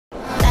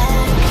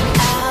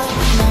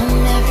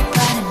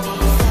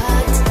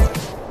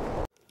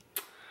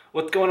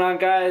What's going on,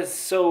 guys?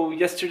 So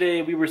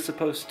yesterday we were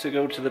supposed to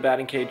go to the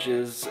batting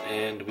cages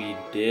and we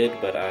did,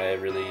 but I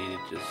really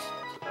just,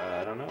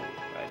 I don't know,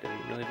 I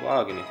didn't really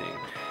vlog anything.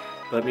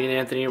 But me and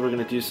Anthony were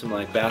gonna do some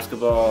like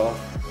basketball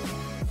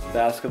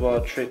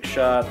trick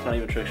shots, not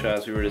even trick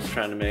shots, we were just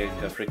trying to make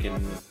a freaking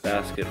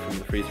basket from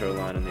the free throw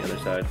line on the other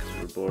side because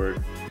we were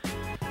bored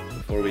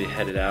before we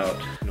headed out.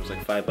 And it was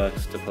like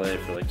 $5 to play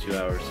for like 2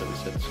 hours, so we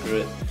said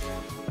screw it.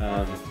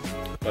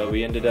 But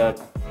we ended up,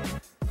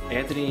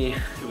 Anthony,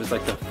 it was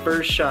like the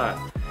first shot,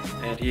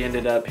 and he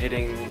ended up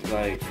hitting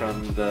like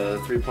from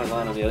the three-point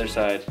line on the other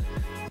side.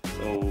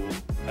 So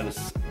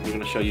we're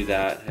gonna show you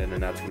that, and then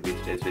that's gonna be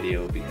today's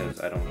video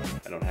because I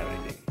don't have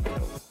anything.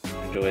 So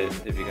enjoy it.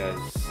 If you guys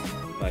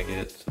like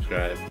it,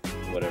 subscribe,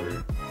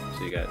 whatever.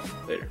 See you guys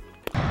later.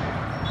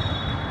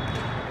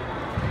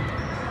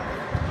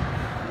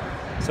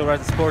 So we're at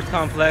the sports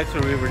complex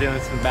where we were doing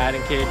some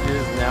batting cages,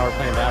 and now we're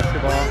playing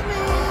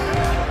basketball.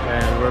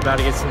 And we're about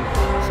to get some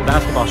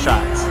basketball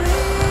shots.